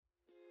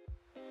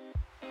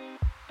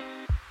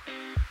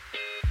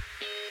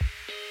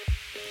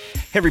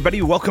Hey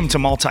everybody, welcome to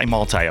Multi, a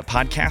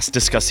podcast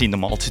discussing the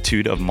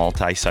multitude of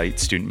multi-site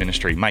student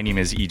ministry. My name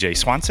is EJ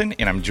Swanson,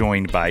 and I'm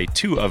joined by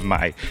two of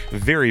my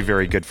very,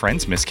 very good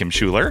friends, Miss Kim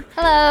Schuler.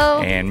 Hello.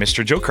 And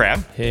Mr. Joe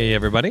Crabb. Hey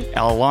everybody.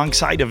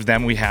 Alongside of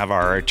them, we have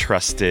our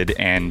trusted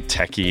and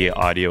techie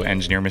audio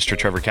engineer, Mr.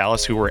 Trevor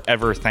Callis, who we're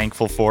ever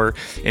thankful for.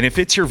 And if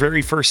it's your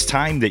very first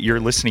time that you're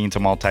listening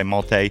to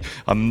Multi,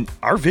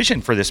 our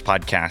vision for this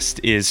podcast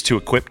is to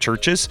equip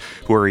churches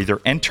who are either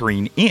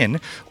entering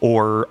in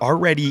or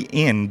already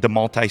in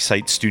the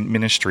multi-site student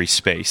ministry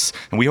space.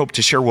 And we hope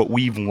to share what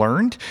we've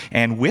learned,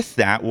 and with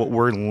that, what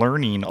we're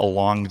learning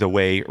along the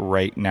way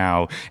right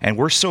now. And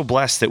we're so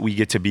blessed that we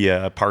get to be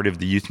a part of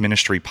the Youth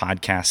Ministry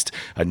Podcast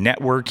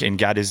network, and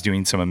God is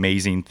doing some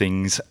amazing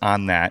things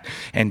on that.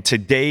 And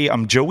today,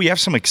 Joe, we have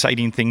some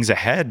exciting things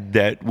ahead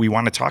that we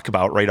want to talk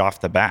about right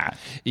off the bat.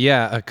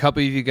 Yeah, a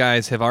couple of you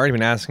guys have already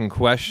been asking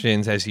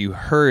questions, as you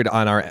heard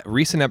on our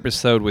recent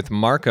episode with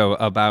Marco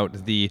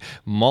about the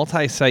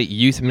multi-site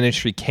youth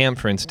ministry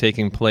conference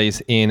taking place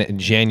in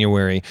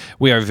January.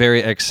 We are very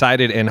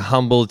excited and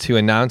humbled to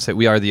announce that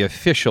we are the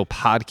official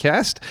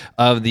podcast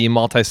of the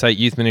Multi-Site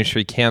Youth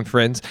Ministry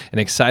Conference, and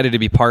excited to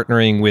be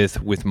partnering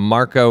with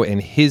Marco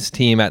and his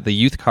team at the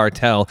Youth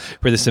Cartel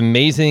for this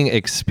amazing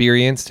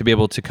experience to be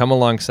able to come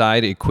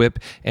alongside, equip,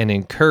 and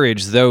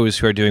encourage those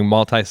who are doing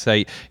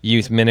multi-site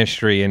youth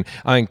ministry. And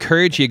I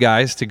encourage you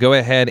guys to go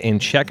ahead and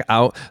check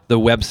out the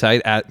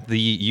website at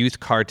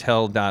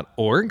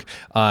theyouthcartel.org,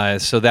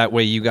 so that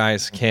way you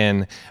guys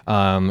can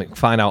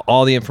find out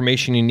all the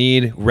information you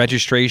need,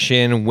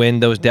 registration,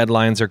 when those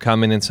deadlines are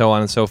coming, and so on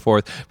and so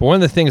forth. But one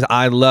of the things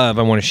I love,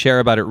 I want to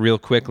share about it real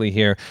quickly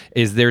here,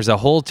 is there's a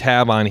whole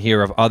tab on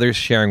here of others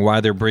sharing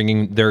why they're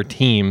bringing their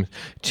team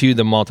to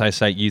the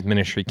Multi-Site Youth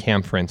Ministry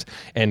Conference.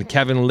 And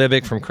Kevin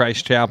Livick from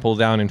Christ Chapel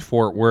down in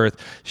Fort Worth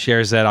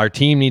shares that our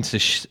team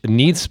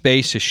needs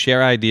space to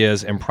share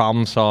ideas and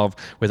problem solve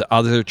with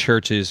other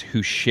churches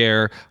who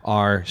share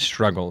our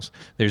struggles.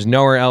 There's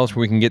nowhere else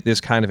where we can get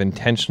this kind of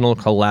intentional,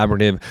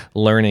 collaborative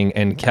learning.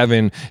 And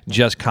Kevin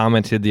just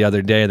commented the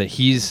other day that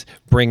he's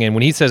bringing,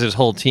 when he says his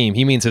whole team,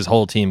 he means his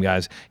whole team,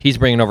 guys. He's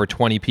bringing over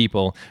 20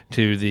 people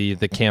to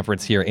the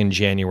conference here in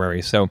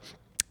January. So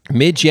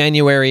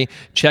mid-January,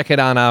 check it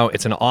on out.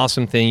 It's an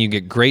awesome thing. You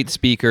get great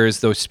speakers.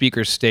 Those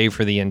speakers stay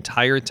for the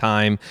entire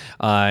time,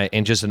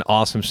 and just an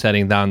awesome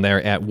setting down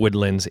there at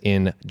Woodlands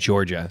in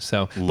Georgia.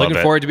 So looking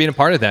forward to being a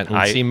part of that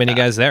and see many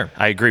guys there.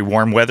 I agree.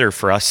 Warm weather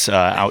for us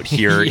out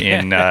here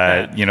in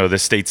the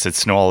states that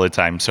snow all the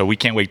time. So we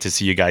can't wait to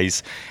see you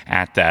guys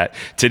at that.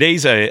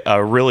 Today's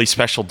a really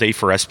special day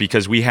for us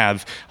because we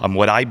have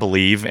what I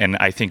believe, and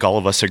I think all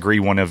of us agree,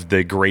 one of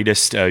the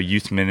greatest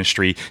youth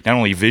ministry, not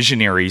only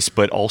visionaries,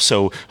 but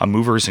also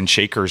movers and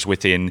shakers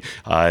within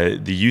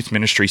the youth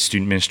ministry,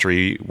 student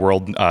ministry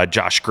world,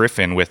 Josh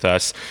Griffin with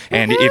us.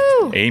 And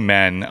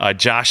amen.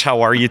 Josh,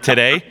 how are you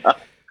today?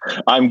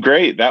 I'm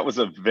great. That was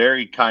a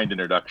very kind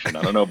introduction.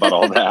 I don't know about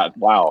all that.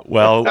 Wow.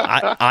 Well,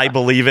 I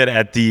believe it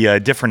at the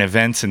different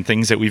events and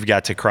things that we've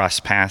got to cross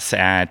paths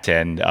at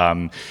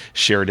and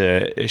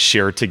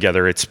share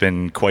together. It's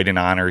been quite an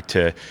honor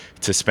to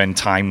spend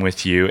time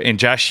with you. And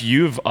Josh,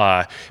 you've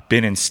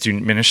been in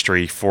student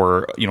ministry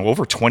for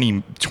over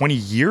 20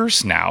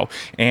 years now,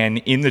 and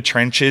in the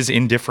trenches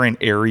in different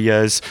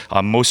areas.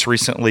 Most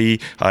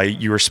recently,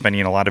 you were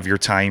spending a lot of your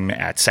time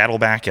at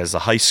Saddleback as a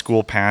high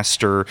school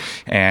pastor,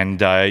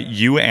 and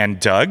you and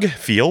Doug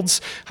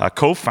Fields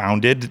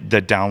co-founded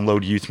the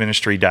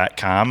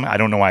downloadyouthministry.com. I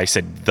don't know why I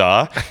said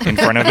 "the" in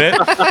front of it.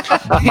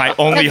 My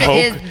only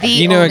hope,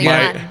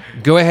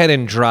 go ahead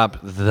and drop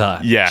 "the."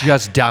 Yeah,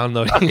 just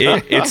download.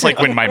 It's like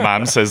when my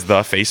mom says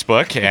 "the"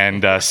 Facebook,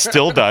 and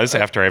still does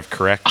after I've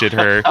corrected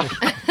her.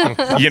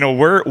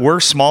 We're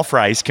small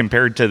fries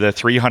compared to the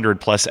 300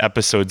 plus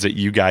episodes that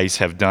you guys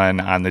have done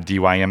on the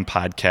DYM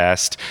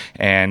podcast,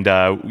 and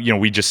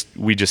we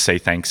just say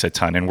thanks a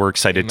ton, and we're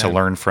excited to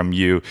learn from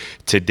you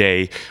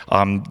today.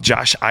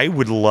 Josh, I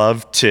would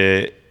love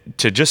to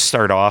just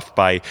start off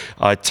by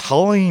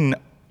telling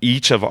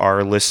each of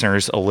our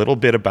listeners a little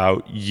bit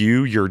about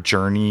you, your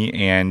journey,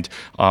 and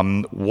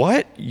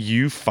what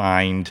you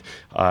find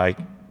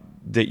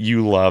that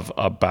you love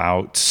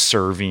about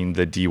serving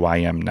the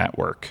DYM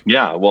network.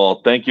 Yeah,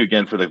 well, thank you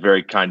again for the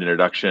very kind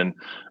introduction.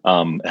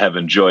 Have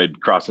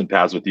enjoyed crossing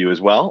paths with you as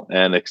well,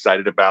 and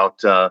excited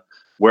about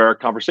where our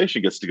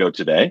conversation gets to go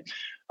today.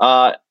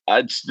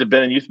 I've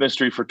been in youth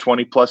ministry for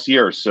 20 plus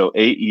years. So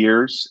 8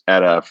 years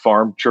at a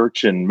farm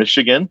church in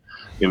Michigan.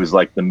 It was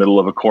like the middle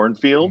of a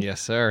cornfield.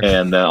 Yes, sir.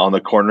 And on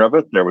the corner of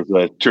it, there was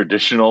a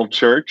traditional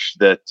church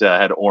that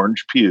had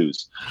orange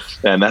pews.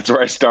 And that's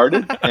where I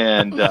started.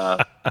 And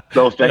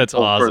so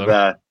thankful for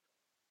that.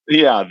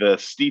 Yeah, the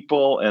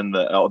steeple and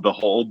the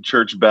whole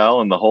church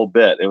bell and the whole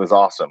bit. It was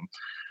awesome.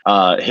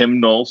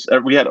 Hymnals.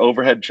 We had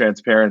overhead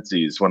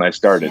transparencies when I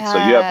started. Yes. So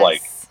you have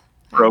like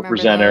Pro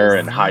Presenter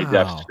and high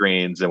def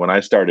screens. And when I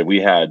started, we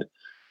had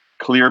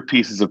clear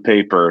pieces of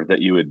paper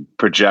that you would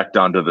project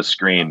onto the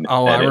screen.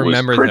 Oh, I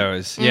remember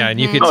those. Yeah, and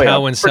you could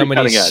tell when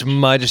somebody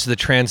smudged the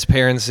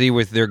transparency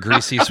with their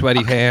greasy,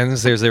 sweaty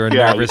hands. They were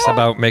nervous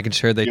about making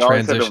sure they transitioned. You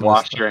always had to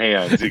wash your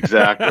hands,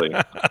 exactly.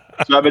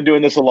 So I've been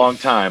doing this a long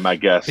time, I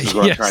guess, is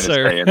what I'm trying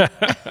to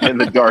say, in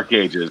the dark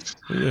ages.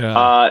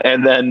 Yeah.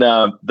 And then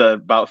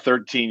about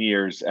 13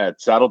 years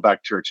at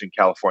Saddleback Church in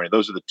California.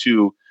 Those are the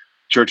two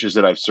churches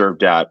that I've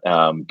served at,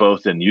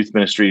 both in youth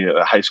ministry,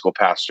 a high school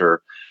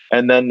pastor.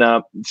 And then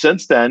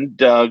since then,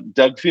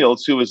 Doug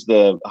Fields, who was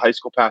the high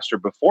school pastor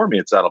before me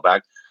at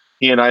Saddleback,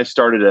 he and I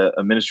started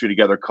a ministry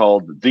together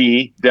called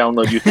the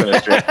Download Youth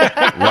Ministry.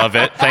 Love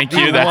it. Thank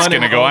you. That's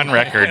going to go on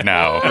record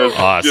now.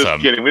 Awesome.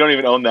 Just kidding. We don't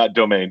even own that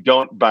domain.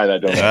 Don't buy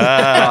that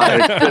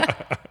domain.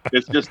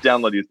 It's just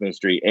Download Youth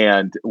Ministry.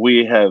 And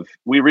we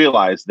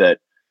realized that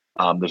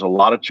there's a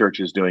lot of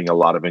churches doing a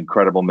lot of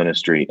incredible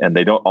ministry, and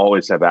they don't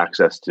always have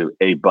access to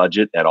a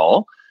budget at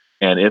all.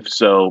 And if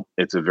so,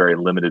 it's a very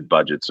limited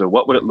budget. So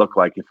what would it look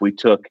like if we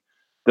took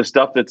the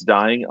stuff that's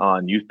dying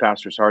on youth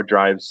pastors' hard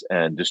drives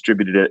and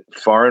distributed it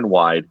far and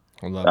wide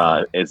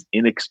as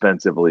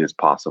inexpensively as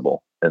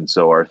possible? And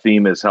so our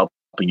theme is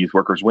helping youth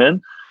workers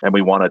win. And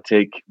we want to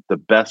take the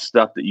best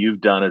stuff that you've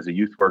done as a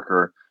youth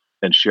worker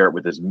and share it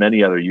with as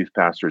many other youth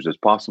pastors as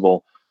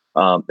possible.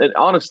 And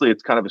honestly,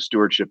 it's kind of a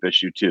stewardship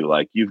issue too.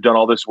 Like, you've done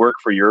all this work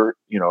for your,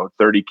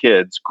 30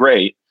 kids.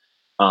 Great.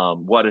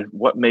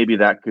 What maybe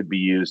that could be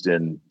used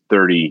in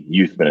 30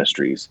 youth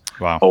ministries,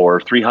 or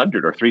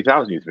 300 or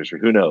 3,000 youth ministry,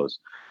 who knows?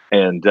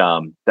 And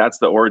that's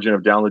the origin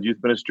of Download Youth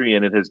Ministry.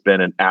 And it has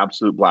been an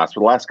absolute blast.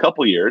 For the last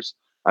couple of years,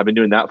 I've been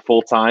doing that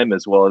full time,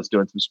 as well as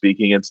doing some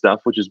speaking and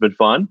stuff, which has been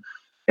fun.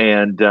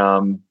 And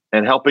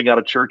helping out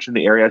a church in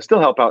the area. I still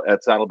help out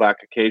at Saddleback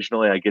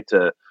occasionally. I get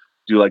to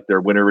do like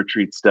their winter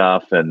retreat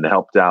stuff and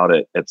helped out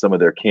at some of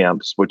their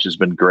camps, which has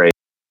been great.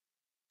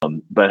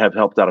 But have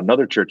helped out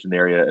another church in the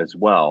area as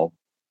well,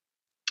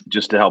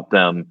 just to help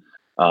them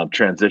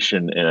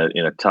transition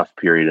in a tough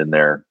period in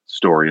their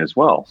story as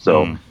well.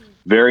 So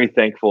very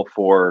thankful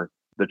for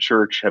the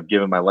church, have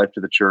given my life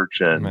to the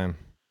church, and Amen.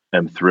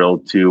 I'm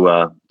thrilled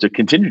to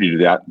continue to do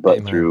that,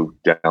 but through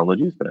Download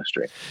Youth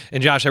Ministry.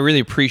 And Josh, I really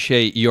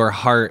appreciate your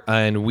heart,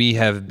 and we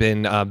have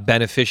been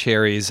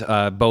beneficiaries,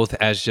 both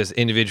as just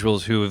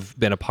individuals who have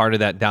been a part of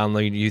that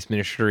Download Youth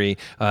Ministry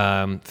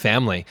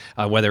family,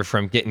 whether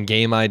from getting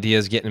game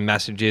ideas, getting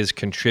messages,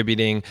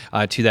 contributing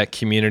to that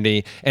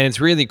community. And it's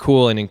really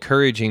cool and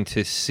encouraging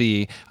to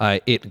see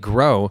it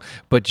grow,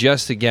 but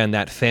just again,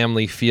 that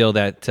family feel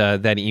that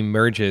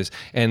emerges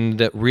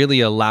and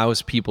really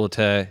allows people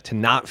to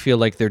not feel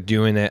like they're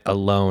doing it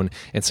alone.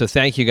 And so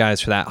thank you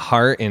guys for that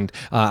heart. And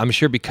I'm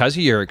sure because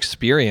of your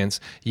experience,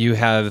 you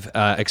have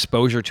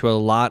exposure to a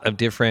lot of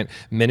different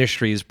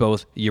ministries,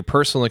 both your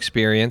personal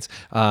experience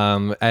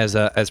as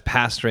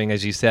pastoring,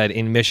 as you said,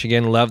 in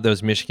Michigan, love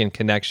those Michigan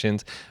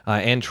connections,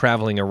 and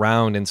traveling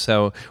around. And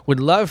so would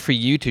love for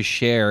you to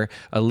share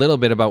a little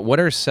bit about what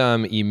are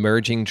some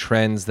emerging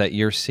trends that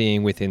you're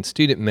seeing within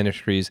student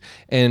ministries,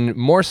 and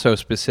more so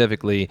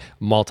specifically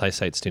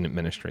multi-site student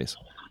ministries.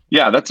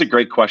 Yeah, that's a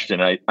great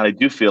question. I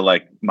do feel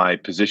like my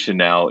position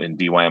now in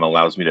DYM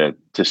allows me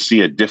to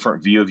see a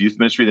different view of youth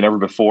ministry than ever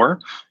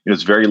before.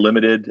 It's very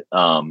limited.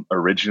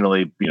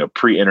 Originally,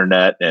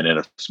 pre-internet and in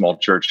a small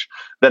church.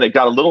 Then it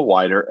got a little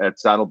wider at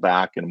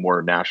Saddleback and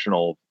more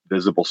national,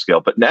 visible scale.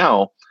 But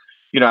now,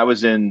 I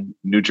was in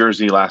New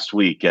Jersey last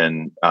week,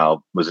 and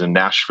was in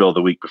Nashville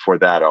the week before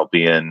that. I'll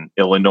be in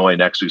Illinois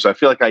next week. So I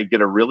feel like I get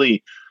a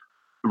really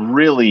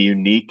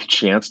unique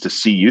chance to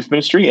see youth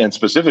ministry, and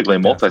specifically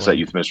multi-site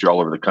youth ministry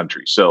all over the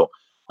country. So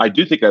I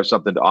do think I have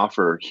something to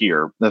offer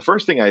here. The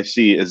first thing I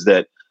see is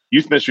that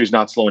youth ministry is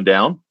not slowing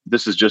down.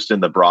 This is just in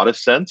the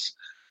broadest sense.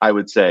 I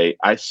would say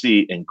I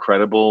see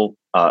incredible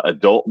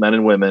adult men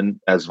and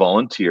women as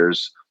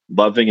volunteers,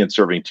 loving and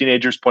serving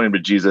teenagers, pointing to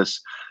Jesus.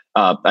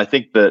 I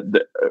think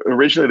that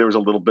originally there was a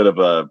little bit of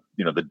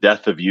the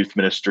death of youth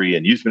ministry,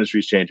 and youth ministry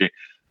is changing.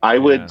 I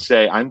would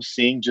say I'm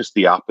seeing just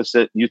the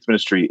opposite. Youth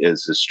ministry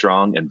is as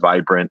strong and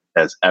vibrant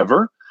as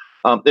ever.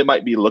 It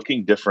might be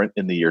looking different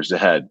in the years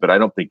ahead, but I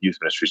don't think youth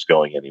ministry is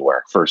going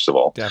anywhere, first of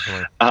all.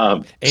 Definitely.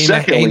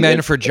 Secondly,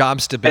 amen for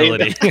job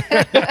stability.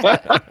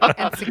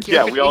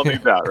 Yeah, we all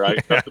need that,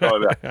 right? Nothing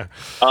wrong with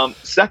that.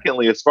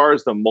 Secondly, as far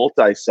as the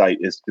multi-site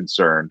is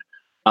concerned,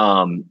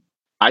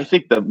 I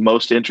think the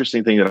most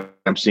interesting thing that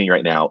I'm seeing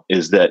right now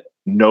is that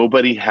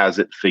nobody has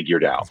it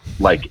figured out.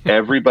 Like,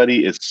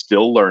 everybody is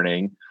still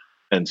learning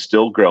and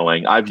still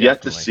growing. I've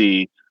yet to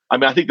see,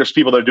 I think there's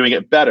people that are doing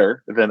it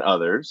better than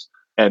others,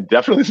 and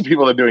definitely some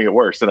people that are doing it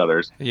worse than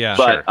others. Yeah.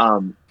 But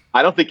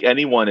I don't think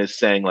anyone is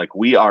saying like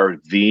we are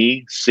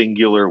the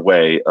singular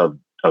way of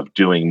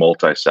doing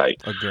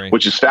multi-site,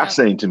 which is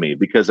fascinating to me,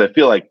 because I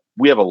feel like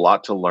we have a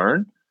lot to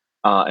learn,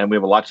 and we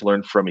have a lot to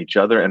learn from each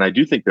other. And I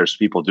do think there's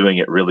people doing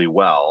it really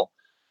well.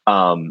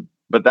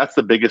 But that's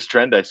the biggest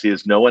trend I see,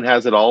 is no one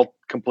has it all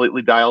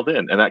completely dialed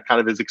in. And that kind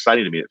of is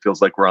exciting to me. It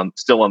feels like we're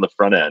still on the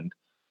front end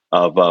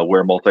of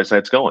where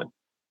multi-site's going.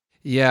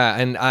 Yeah,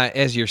 and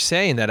as you're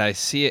saying that, I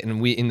see it, and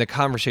we in the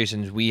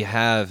conversations we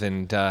have,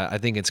 and I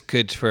think it's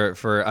good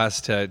for us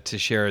to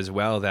share as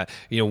well that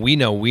we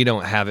know we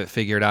don't have it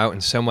figured out,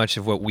 and so much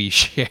of what we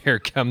share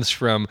comes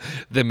from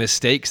the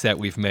mistakes that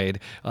we've made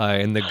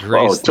and the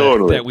grace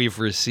that we've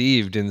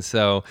received, and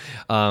so,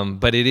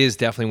 but it is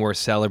definitely worth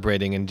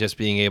celebrating and just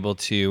being able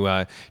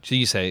to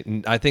you say,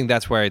 I think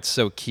that's why it's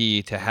so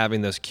key to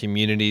having those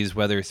communities,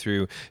 whether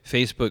through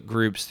Facebook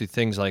groups, through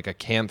things like a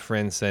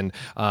Campference, and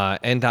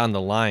down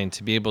the line,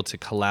 to be able to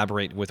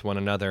collaborate with one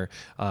another,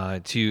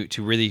 to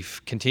really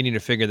continue to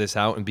figure this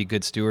out and be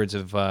good stewards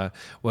of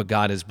what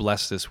God has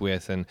blessed us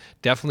with, and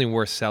definitely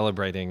worth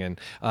celebrating. And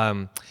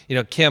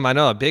Kim, I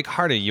know a big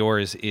heart of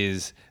yours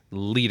is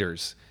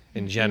leaders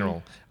in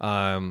general,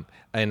 and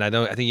I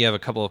think you have a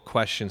couple of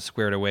questions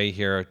squared away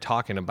here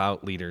talking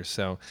about leaders.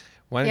 So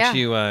why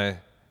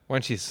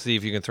don't you see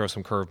if you can throw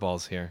some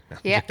curveballs here?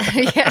 Yeah.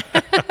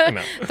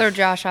 Throw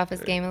Josh off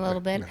his game a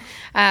little bit.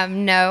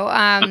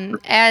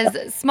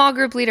 As small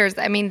group leaders,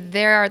 I mean,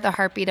 they're the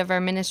heartbeat of our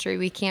ministry.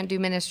 We can't do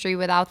ministry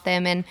without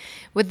them. And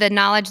with the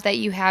knowledge that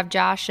you have,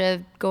 Josh,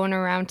 of going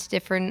around to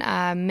different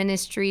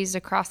ministries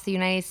across the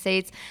United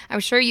States, I'm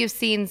sure you've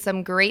seen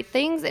some great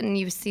things, and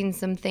you've seen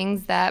some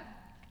things that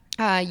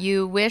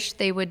you wish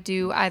they would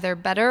do either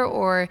better,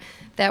 or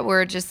that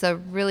were just a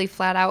really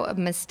flat out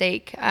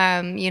mistake,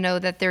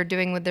 that they're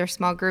doing with their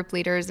small group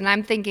leaders. And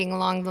I'm thinking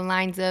along the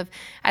lines of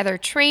either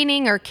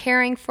training or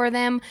caring for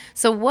them.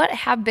 So what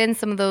have been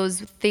some of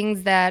those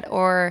things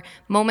or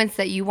moments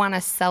that you want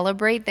to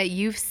celebrate that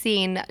you've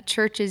seen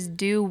churches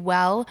do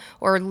well,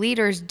 or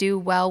leaders do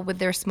well with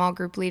their small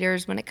group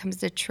leaders when it comes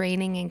to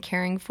training and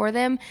caring for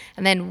them?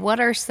 And then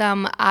what are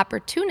some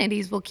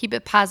opportunities? We'll keep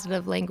it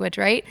positive language,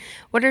 right?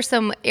 What are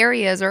some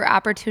areas or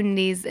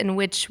opportunities in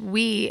which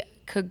we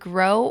could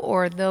grow,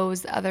 or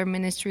those other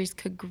ministries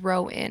could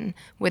grow in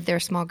with their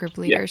small group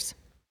leaders?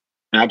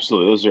 Yeah,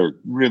 absolutely. Those are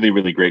really,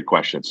 really great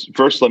questions.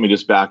 First, let me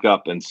just back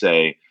up and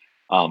say,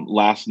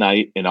 last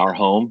night in our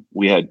home,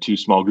 we had 2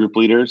 small group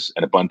leaders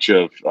and a bunch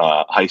of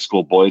high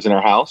school boys in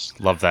our house.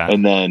 Love that.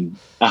 And then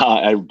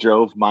I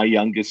drove my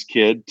youngest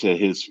kid to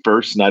his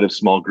first night of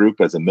small group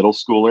as a middle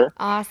schooler.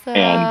 Awesome.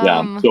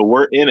 And so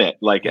we're in it,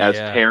 as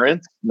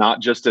parents,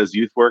 not just as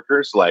youth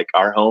workers. Like,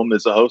 our home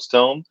is a host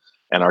home,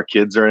 and our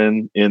kids are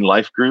in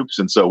life groups.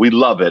 And so we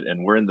love it,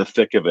 and we're in the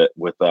thick of it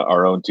with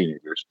our own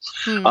teenagers.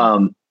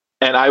 And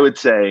I would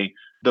say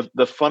the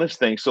funnest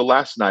thing. So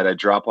last night I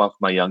drop off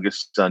my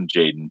youngest son,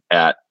 Jaden,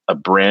 at a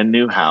brand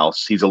new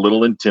house. He's a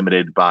little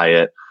intimidated by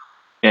it.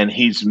 And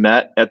he's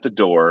met at the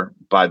door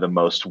by the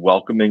most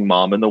welcoming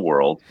mom in the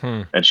world.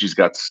 And she's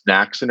got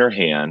snacks in her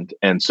hand.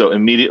 And so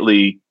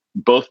immediately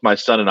both my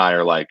son and I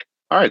are like,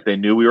 all right, they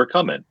knew we were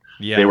coming.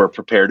 Yeah. They were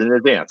prepared in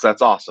advance.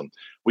 That's awesome.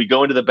 We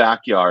go into the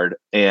backyard,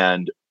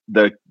 and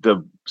the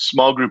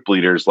small group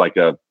leader's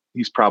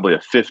he's probably a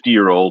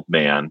 50-year-old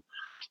man,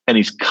 and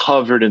he's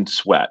covered in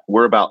sweat.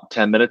 We're about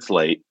 10 minutes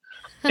late,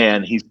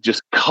 and he's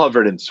just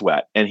covered in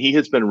sweat. And he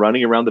has been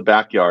running around the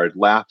backyard,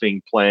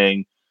 laughing,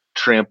 playing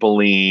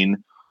trampoline.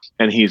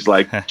 And he's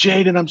like,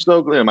 Jaden, I'm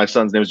so glad. My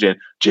son's name is Jaden.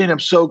 Jaden, I'm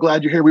so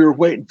glad you're here. We were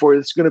waiting for you.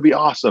 This is going to be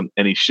awesome.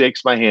 And he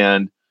shakes my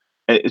hand.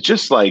 And it's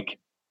just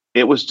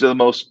it was the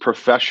most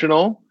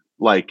professional,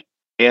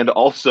 and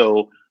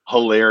also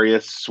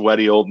hilarious,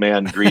 sweaty old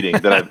man greeting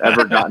that I've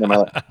ever gotten in my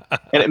life.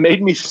 And it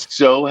made me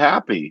so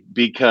happy,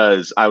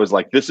 because I was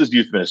like, this is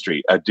youth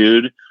ministry. A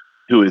dude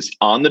who is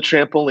on the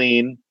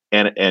trampoline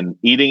and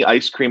eating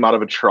ice cream out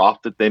of a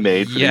trough that they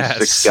made for these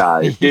 6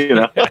 guys,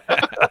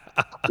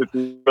 It's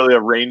really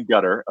a rain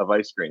gutter of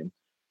ice cream.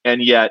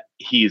 And yet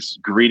he's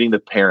greeting the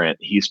parent.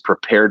 He's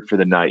prepared for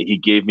the night. He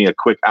gave me a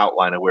quick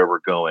outline of where we're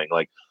going.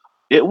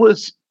 It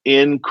was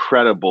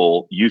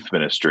incredible youth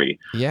ministry.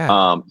 Yeah.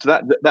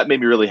 So that made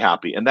me really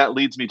happy. And that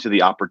leads me to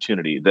the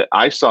opportunity that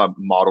I saw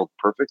modeled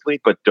perfectly,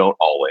 but don't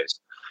always.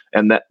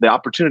 And that the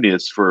opportunity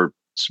is for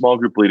small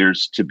group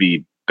leaders to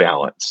be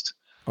balanced.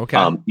 Okay.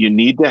 You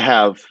need to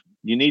have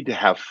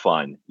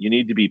fun. You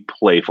need to be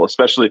playful,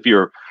 especially if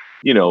you're,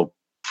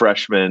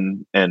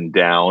 freshman and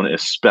down,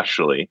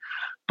 especially.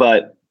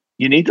 But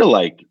you need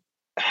to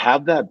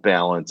have that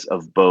balance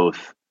of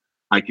both.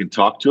 I can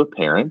talk to a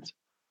parent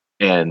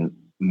and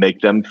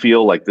make them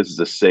feel like this is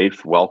a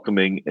safe,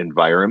 welcoming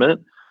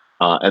environment,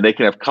 and they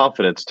can have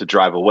confidence to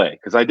drive away.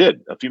 Because I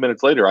did. A few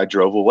minutes later, I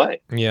drove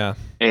away. Yeah.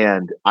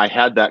 And I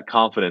had that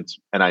confidence,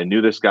 and I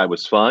knew this guy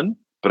was fun,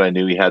 but I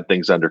knew he had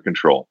things under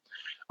control.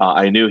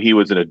 I knew he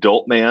was an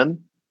adult man,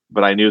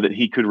 but I knew that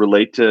he could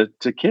relate to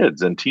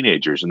kids and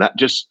teenagers, and that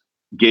just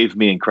gave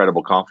me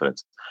incredible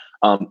confidence.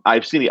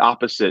 I've seen the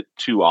opposite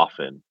too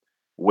often,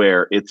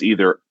 where it's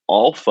either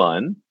all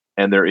fun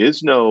and there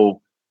is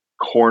no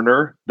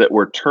corner that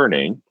we're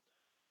turning,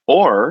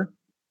 or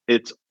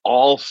it's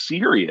all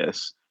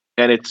serious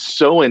and it's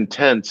so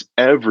intense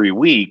every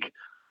week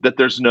that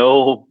there's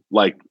no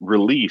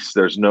release.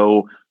 There's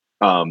no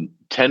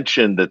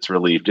tension that's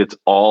relieved. It's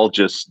all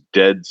just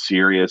dead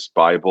serious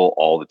Bible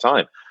all the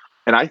time.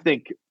 And I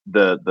think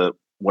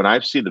when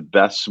I've seen the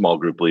best small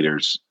group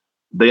leaders,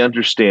 they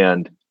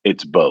understand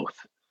it's both.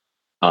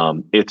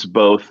 It's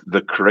both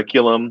the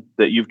curriculum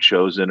that you've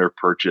chosen or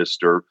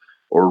purchased or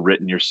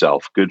written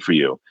yourself. Good for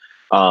you.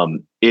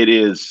 It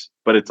is,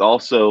 but it's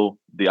also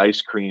the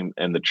ice cream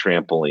and the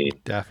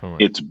trampoline.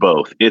 Definitely. It's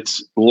both.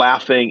 It's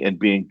laughing and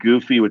being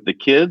goofy with the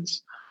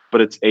kids,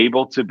 but it's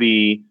able to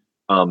be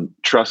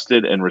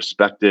trusted and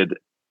respected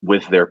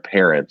with their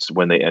parents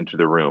when they enter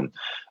the room.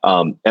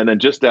 And then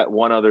just that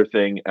one other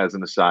thing as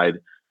an aside,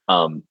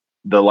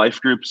 the life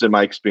groups in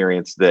my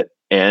experience that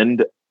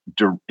end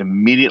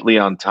immediately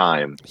on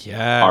time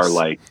are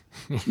like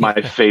my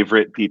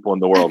favorite people in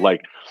the world.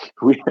 Like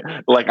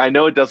I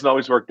know it doesn't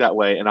always work that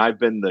way, and I've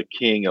been the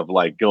king of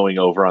like going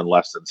over on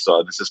lessons.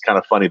 So this is kind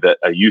of funny that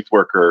a youth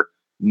worker,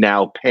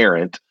 now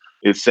parent,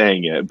 is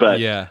saying it. But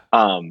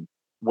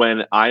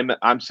when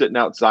I'm sitting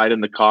outside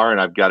in the car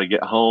and I've got to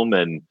get home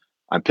and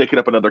I'm picking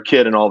up another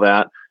kid and all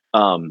that,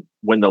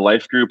 when the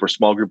life group or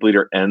small group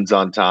leader ends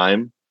on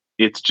time,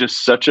 it's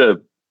just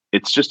a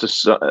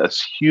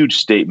huge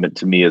statement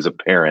to me as a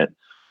parent,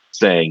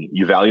 saying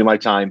you value my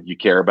time, you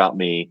care about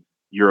me,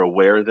 you're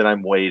aware that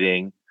I'm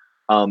waiting.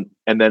 And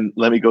then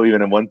let me go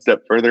even one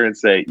step further and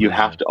say you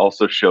have to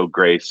also show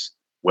grace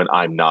when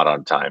I'm not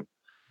on time.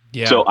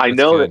 Yeah, so I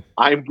know that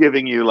I'm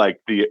giving you like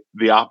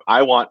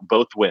I want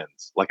both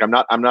wins. Like I'm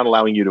not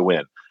allowing you to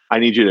win. I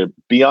need you to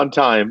be on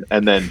time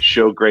and then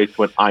show grace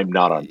when I'm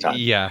not on time.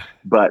 Yeah.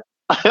 But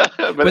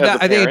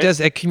I think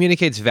it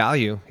communicates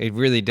value. It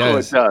really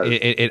does. Oh, it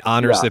does. It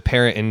honors the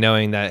parent in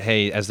knowing that,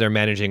 hey, as they're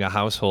managing a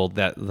household,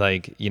 that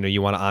like,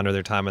 you want to honor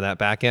their time on that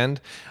back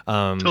end.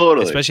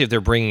 Totally. Especially if they're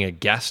bringing a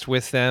guest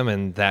with them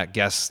and that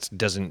guest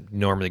doesn't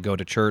normally go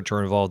to church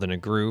or involved in a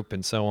group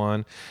and so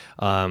on.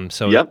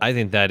 I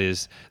think that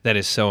is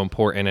so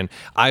important. And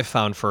I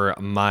found for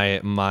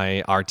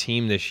our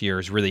team this year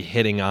is really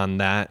hitting on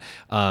that.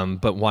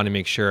 But want to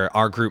make sure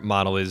our group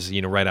model is,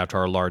 right after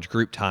our large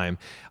group time,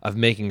 of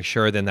making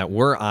sure then that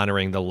we're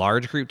honoring the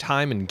large group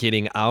time and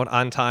getting out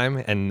on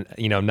time and,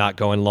 not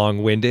going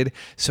long-winded.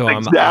 So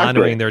exactly. I'm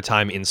honoring their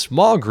time in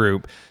small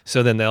group.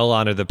 So then they'll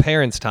honor the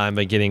parents' time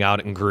by getting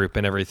out in group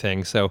and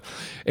everything. So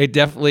it's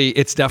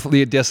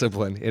definitely a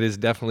discipline. It is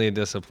definitely a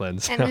discipline.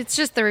 So. And it's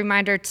just the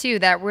reminder too,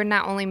 that we're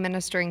not only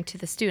ministering to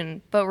the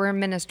student, but we're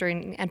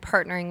ministering and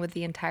partnering with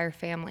the entire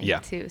family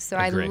too. So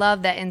I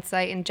love that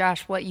insight. And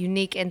Josh, what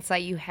unique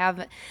insight you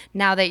have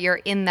now that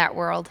you're in that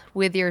world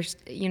with your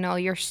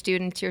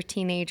students, your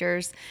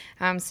teenagers.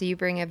 So you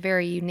bring a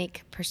very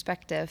unique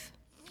perspective.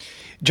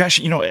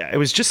 Josh, I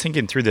was just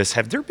thinking through this.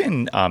 Have there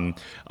been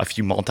a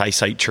few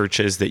multi-site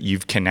churches that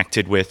you've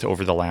connected with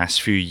over the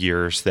last few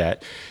years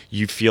that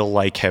you feel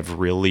like have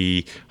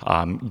really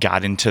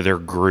got into their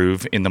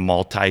groove in the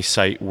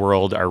multi-site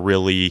world, are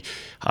really,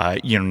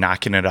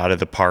 knocking it out of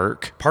the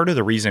park? Part of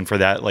the reason for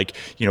that,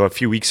 a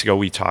few weeks ago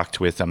we talked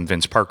with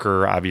Vince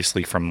Parker,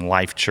 obviously from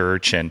Life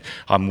Church, and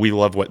we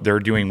love what they're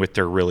doing with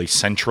their really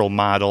central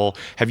model.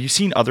 Have you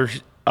seen other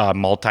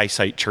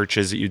multi-site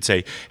churches that you'd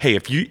say, hey,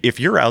 if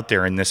you're out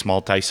there in this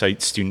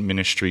multi-site student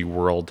ministry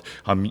world,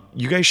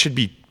 you guys should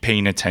be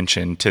paying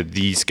attention to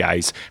these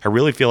guys? I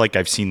really feel like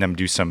I've seen them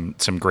do some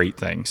great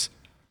things.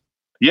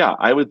 Yeah,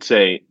 I would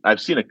say I've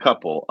seen a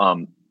couple.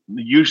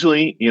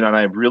 Usually, and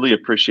I really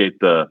appreciate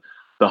the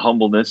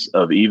humbleness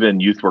of even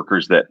youth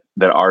workers that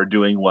are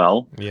doing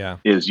well. Yeah,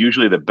 is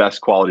usually the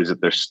best qualities, that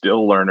they're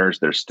still learners,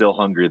 they're still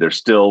hungry, they're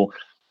still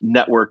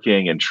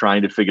networking and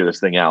trying to figure this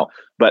thing out.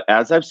 But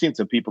as I've seen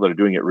some people that are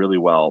doing it really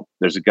well,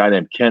 there's a guy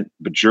named Kent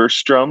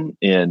Bjerstrom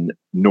in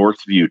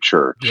Northview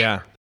Church.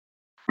 Yeah.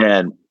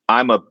 And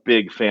I'm a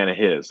big fan of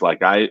his.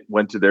 Like, I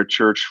went to their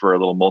church for a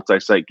little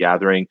multi-site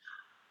gathering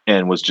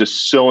and was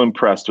just so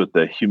impressed with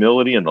the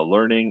humility and the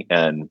learning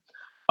and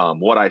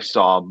what I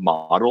saw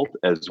modeled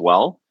as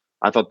well.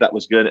 I thought that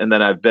was good. And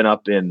then I've been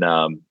up in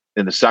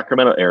the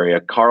Sacramento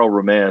area. Carl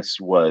Ramirez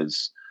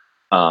was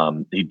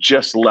he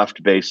just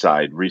left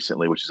Bayside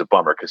recently, which is a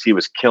bummer because he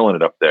was killing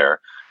it up there.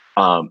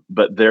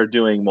 But they're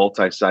doing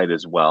multi-site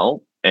as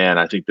well. And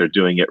I think they're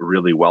doing it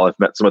really well. I've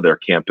met some of their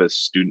campus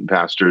student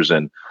pastors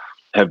and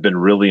have been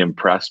really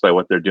impressed by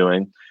what they're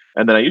doing.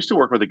 And then I used to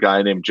work with a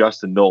guy named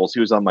Justin Knowles. He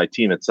was on my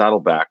team at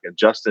Saddleback, and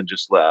Justin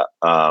just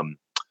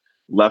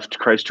left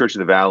Christ Church of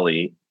the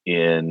Valley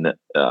in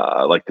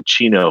like the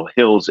Chino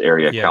Hills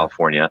area,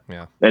 California.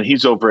 Yeah. And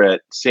he's over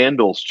at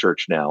Sandals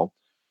Church now.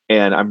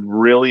 And I'm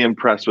really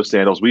impressed with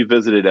Sandals. We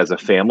visited as a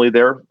family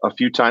there a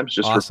few times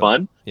just for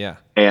fun. Yeah.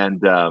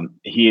 And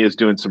he is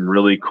doing some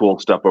really cool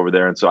stuff over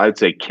there. And so I'd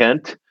say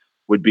Kent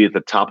would be at the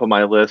top of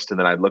my list. And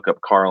then I'd look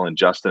up Carl and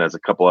Justin as a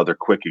couple other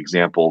quick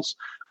examples.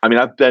 I mean,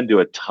 I've been to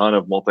a ton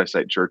of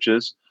multi-site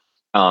churches.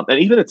 And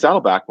even at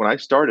Saddleback, when I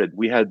started,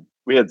 we had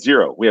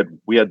zero.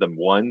 We had them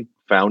one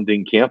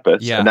founding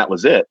campus, and that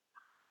was it.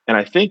 And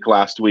I think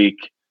last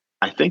week,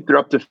 they're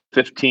up to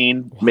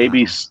 15,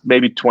 maybe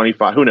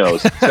 25. Who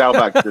knows?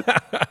 Saddleback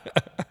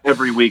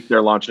every every week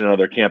they're launching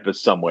another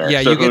campus somewhere.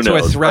 Yeah, so you get to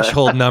knows? a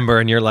threshold number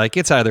and you're like,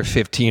 it's either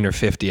 15 or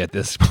 50 at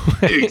this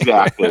point.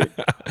 Exactly.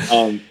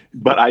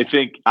 But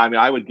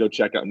I would go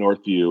check out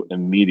Northview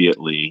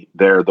immediately.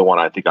 They're the one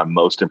I think I'm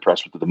most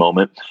impressed with at the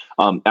moment.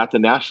 At the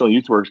National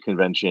Youth Workers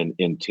Convention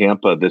in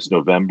Tampa this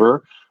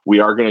November, we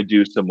are going to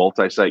do some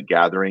multi-site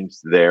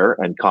gatherings there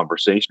and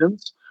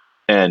conversations.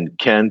 And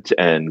Kent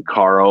and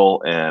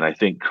Carl and I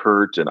think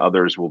Kurt and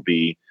others will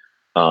be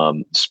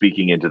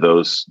speaking into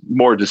those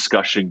more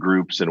discussion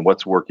groups and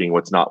what's working,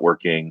 what's not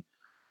working,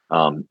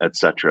 et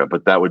cetera.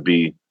 But that would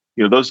be,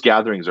 those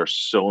gatherings are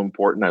so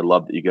important. I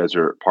love that you guys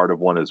are part of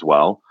one as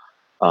well.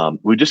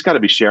 We just got to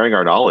be sharing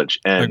our knowledge,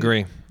 and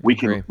we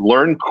can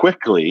learn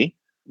quickly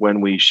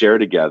when we share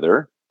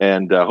together.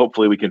 And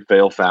hopefully we can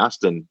fail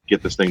fast and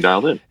get this thing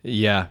dialed in.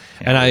 Yeah,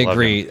 and I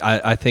agree.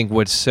 I think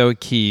what's so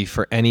key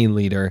for any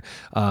leader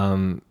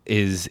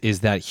is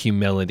that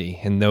humility,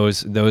 and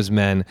those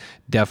men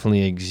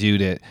definitely exude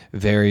it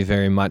very,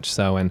 very much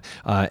so. And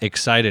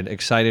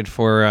excited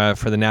for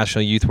the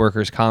National Youth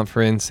Workers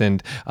Conference,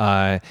 and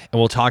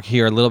we'll talk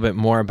here a little bit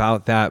more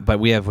about that. But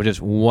we have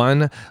just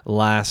one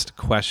last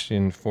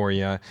question for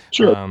you.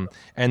 Sure.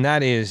 And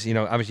that is,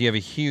 obviously you have a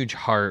huge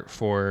heart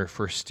for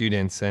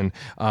students, and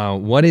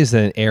what is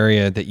an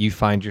area that you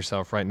find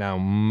yourself right now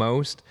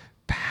most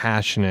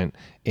passionate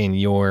in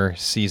your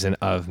season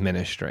of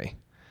ministry?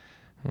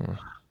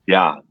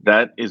 Yeah,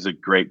 that is a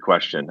great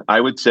question.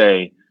 I would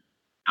say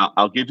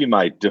I'll give you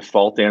my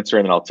default answer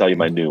and then I'll tell you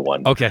my new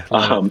one. Okay,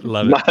 love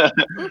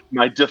it.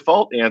 My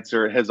default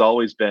answer has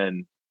always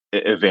been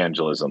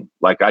evangelism.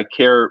 Like, I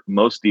care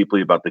most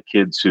deeply about the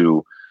kids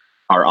who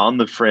are on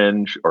the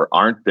fringe or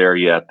aren't there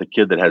yet, the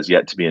kid that has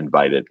yet to be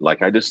invited.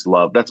 Like, I just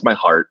love, that's my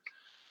heart.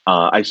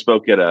 I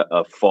spoke at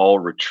a fall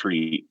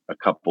retreat a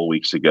couple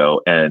weeks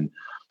ago, and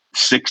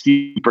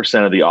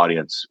 60% of the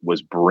audience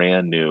was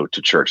brand new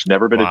to church,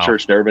 never been to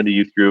church, never been to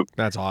youth group.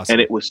 That's awesome.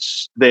 And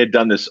they had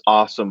done this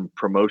awesome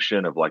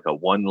promotion of like a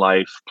One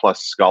Life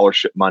plus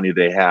scholarship money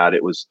they had.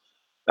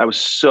 I was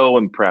so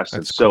impressed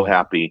and so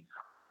happy.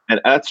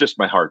 And that's just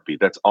my heartbeat.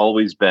 That's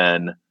always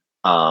been,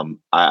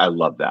 I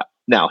love that.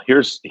 Now,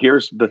 here's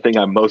the thing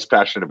I'm most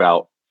passionate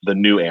about, the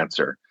new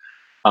answer.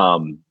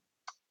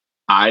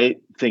 I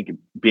think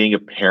being a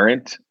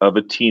parent of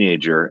a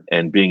teenager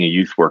and being a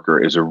youth worker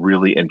is a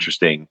really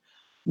interesting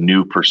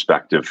new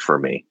perspective for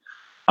me.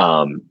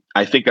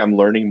 I think I'm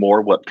learning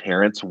more what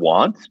parents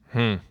want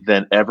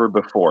than ever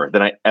before,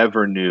 than I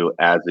ever knew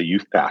as a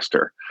youth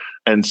pastor.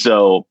 And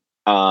so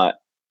an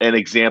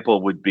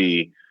example would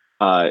be,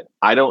 I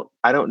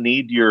don't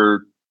need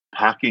your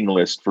packing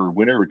list for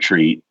winter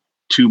retreat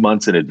 2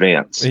 months in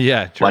advance.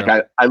 Yeah, true.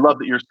 Like I love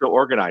that you're so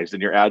organized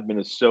and your admin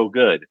is so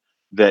good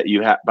that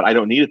you have, but I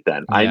don't need it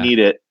then. Yeah. I need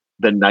it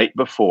the night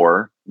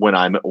before when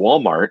I'm at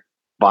Walmart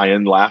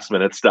buying last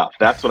minute stuff.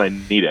 That's when I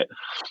need it.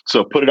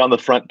 So put it on the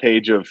front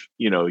page of,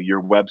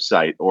 your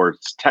website, or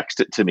text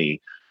it to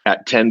me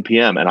at 10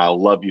 p.m. and I'll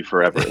love you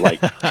forever.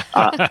 Like,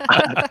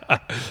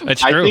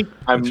 that's true.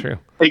 That's true.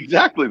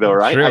 Exactly though,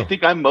 right? True. I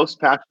think I'm most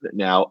passionate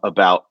now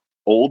about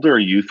older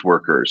youth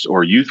workers,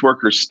 or youth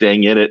workers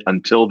staying in it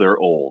until they're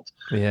old.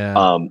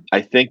 Yeah.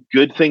 I think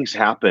good things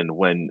happen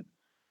when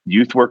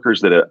youth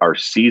workers that are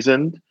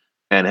seasoned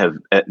and have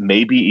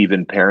maybe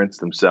even parents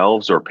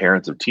themselves or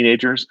parents of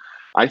teenagers.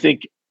 I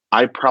think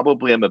I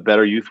probably am a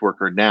better youth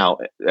worker now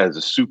as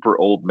a super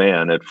old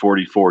man at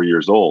 44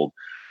 years old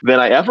than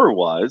I ever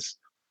was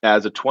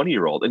as a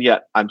 20-year-old. And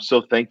yet I'm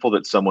so thankful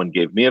that someone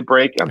gave me a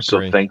break. I'm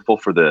so thankful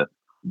for the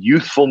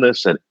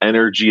youthfulness and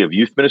energy of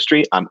youth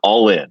ministry. I'm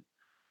all in.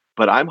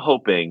 But I'm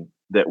hoping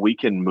that we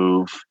can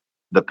move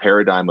the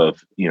paradigm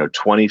of,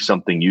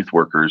 20-something youth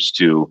workers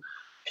to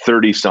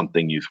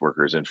 30-something youth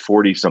workers and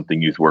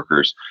 40-something youth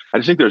workers. I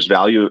just think there's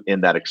value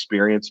in that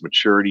experience,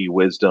 maturity,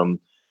 wisdom.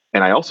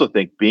 And I also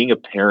think being a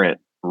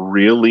parent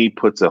really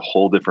puts a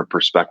whole different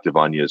perspective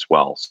on you as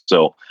well.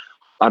 So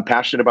I'm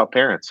passionate about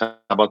parents. How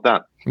about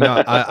that?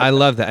 No, I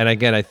love that. And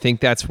again, I think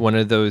that's one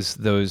of those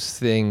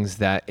things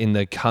that in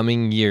the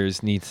coming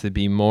years needs to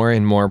be more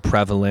and more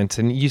prevalent.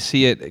 And you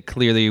see it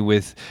clearly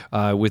with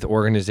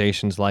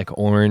organizations like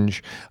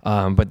Orange,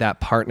 but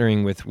that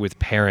partnering with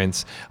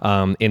parents,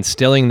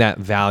 instilling that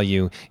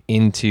value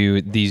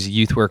into these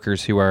youth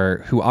workers who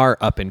are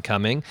up and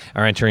coming,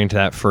 are entering into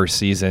that first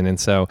season. And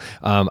so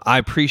I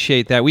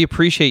appreciate that. We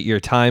appreciate your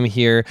time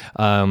here.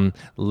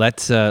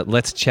 Let's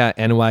chat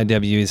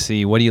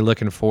NYWC. What are you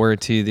looking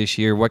forward to this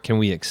year? What can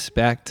we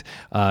expect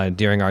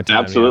during our time?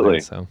 Absolutely.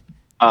 So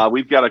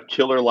we've got a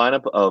killer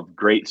lineup of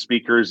great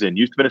speakers in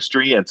youth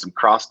ministry and some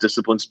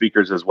cross-discipline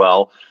speakers as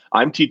well.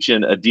 I'm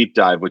teaching a deep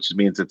dive, which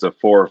means it's a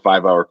 4 or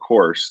 5 hour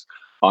course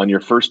on your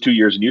first 2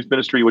 years in youth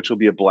ministry, which will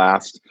be a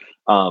blast.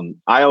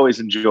 I always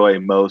enjoy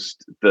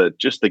most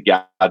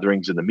the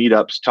gatherings and the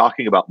meetups,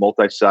 talking about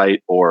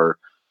multi-site or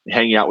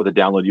hanging out with the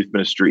Download Youth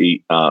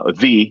Ministry,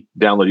 the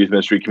Download Youth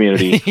Ministry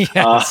community,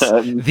 yes,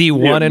 the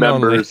one and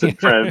members only. And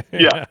friends.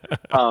 Yeah.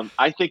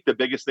 I think the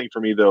biggest thing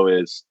for me though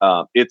is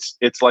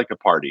it's like a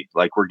party.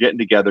 Like, we're getting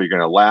together. You're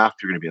going to laugh.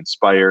 You're going to be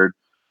inspired.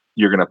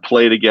 You're going to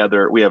play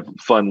together. We have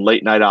fun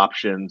late night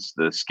options.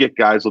 The skit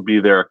guys will be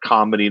there,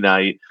 comedy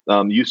night.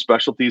 Youth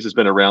Specialties has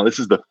been around. This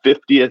is the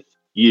 50th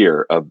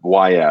year of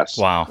YS.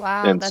 Wow.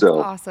 Wow, And that's so,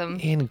 awesome.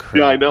 Incredible.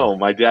 Yeah, I know.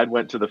 My dad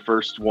went to the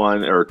first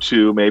one or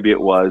two, maybe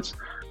it was,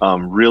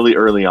 really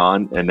early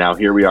on. And now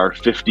here we are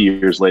 50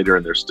 years later,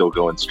 and they're still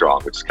going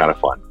strong, which is kind of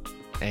fun.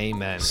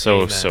 Amen.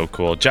 So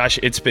cool. Josh,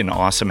 it's been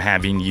awesome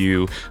having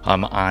you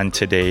on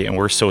today, and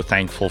we're so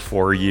thankful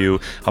for you.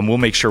 We'll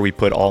make sure we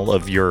put all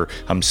of your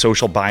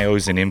social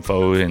bios and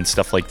info and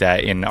stuff like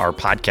that in our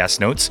podcast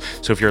notes.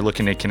 So if you're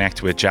looking to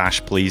connect with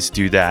Josh, please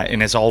do that.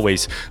 And as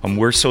always,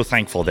 we're so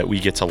thankful that we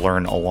get to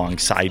learn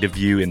alongside of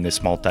you in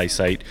this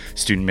multi-site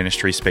student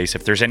ministry space.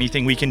 If there's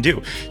anything we can do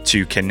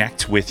to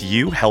connect with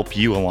you, help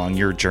you along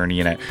your journey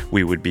in it,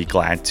 we would be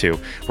glad to.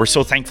 We're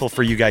so thankful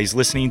for you guys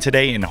listening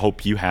today, and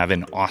hope you have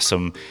an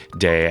awesome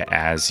day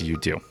as you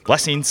do.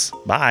 Blessings.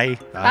 Bye.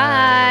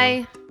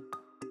 Bye.